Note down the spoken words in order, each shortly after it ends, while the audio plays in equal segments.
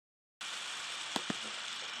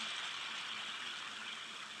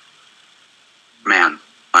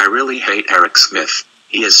really hate Eric Smith.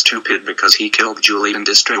 He is stupid because he killed Julie and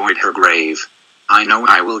destroyed her grave. I know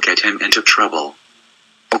I will get him into trouble.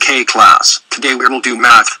 Okay class, today we will do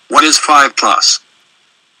math. What is 5 plus?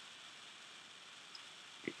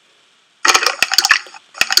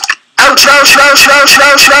 Ouch, ouch, ouch, ouch,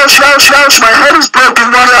 ouch, ouch, ouch, ouch, my head is broken.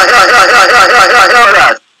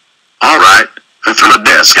 Alright, who threw a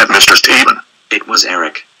disc at Mr. Steven? It was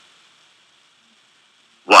Eric.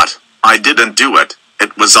 What? I didn't do it.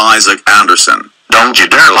 It was Isaac Anderson. Don't you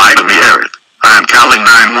dare lie to me, Eric. I am calling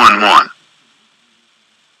 911.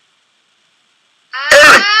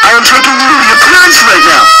 Eric, I am taking you to the appearance right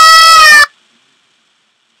now.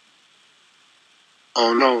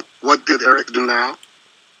 Oh no, what did Eric do now?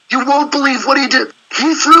 You won't believe what he did.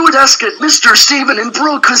 He threw a desk at Mr. Steven and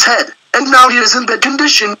broke his head. And now he is in bad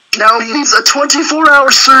condition. Now he needs a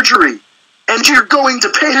 24-hour surgery. And you're going to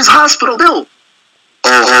pay his hospital bill.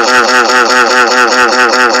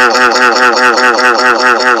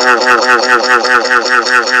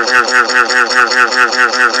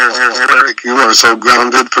 Eric, you are so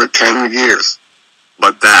grounded for 10 years.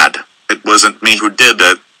 But Dad, it wasn't me who did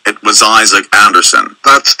it. It was Isaac Anderson.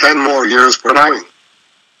 That's 10 more years for lying.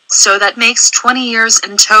 So that makes 20 years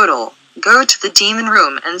in total. Go to the demon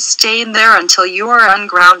room and stay in there until you are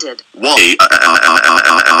ungrounded. Why?